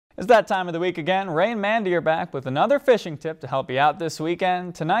It's that time of the week again. Ray and Mandy are back with another fishing tip to help you out this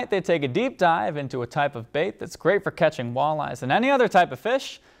weekend. Tonight they take a deep dive into a type of bait that's great for catching walleyes and any other type of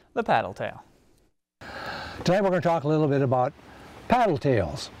fish, the paddle tail. Tonight we're going to talk a little bit about paddle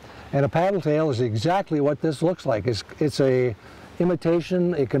tails. And a paddle tail is exactly what this looks like. It's a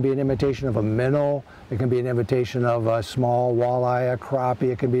imitation. It can be an imitation of a minnow. It can be an imitation of a small walleye, a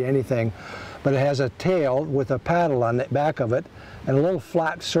crappie. It can be anything. But it has a tail with a paddle on the back of it and a little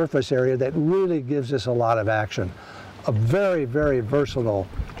flat surface area that really gives us a lot of action. A very, very versatile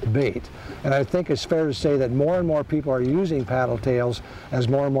bait. And I think it's fair to say that more and more people are using paddle tails as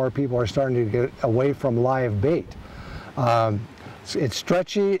more and more people are starting to get away from live bait. It's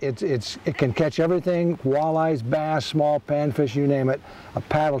stretchy, it can catch everything, walleyes, bass, small panfish, you name it. A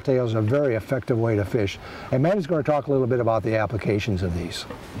paddle tail is a very effective way to fish. And Mandy's going to talk a little bit about the applications of these.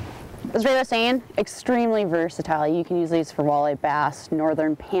 As Ray was saying, extremely versatile. You can use these for walleye, bass,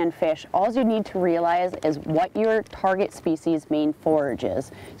 northern panfish. All you need to realize is what your target species' main forage is.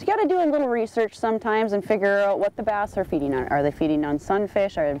 So you got to do a little research sometimes and figure out what the bass are feeding on. Are they feeding on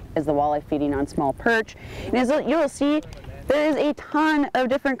sunfish? Is the walleye feeding on small perch? And as you'll see, there is a ton of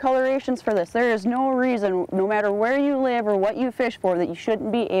different colorations for this. There is no reason, no matter where you live or what you fish for, that you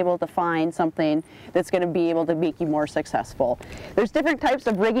shouldn't be able to find something that's going to be able to make you more successful. There's different types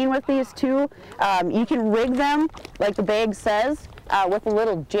of rigging with these too. You can rig them, like the bag says, with a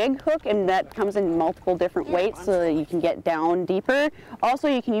little jig hook, and that comes in multiple different weights so that you can get down deeper. Also,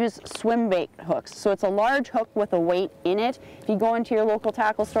 you can use swim bait hooks. So it's a large hook with a weight in it. If you go into your local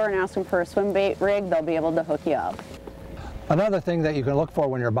tackle store and ask them for a swim bait rig, they'll be able to hook you up. Another thing that you can look for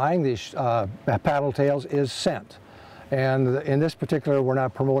when you're buying these paddle tails is scent. And in this particular, we're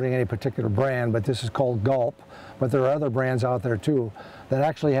not promoting any particular brand, but this is called Gulp. But there are other brands out there too that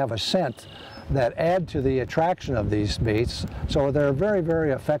actually have a scent that add to the attraction of these baits. So they're very,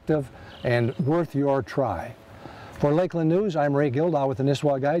 very effective and worth your try. For Lakeland News, I'm Ray Gildaw with the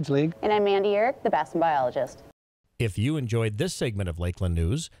Nisswa Guides League. And I'm Mandy Eric, the bass and biologist. If you enjoyed this segment of Lakeland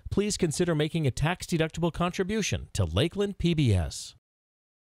News, please consider making a tax-deductible contribution to Lakeland PBS.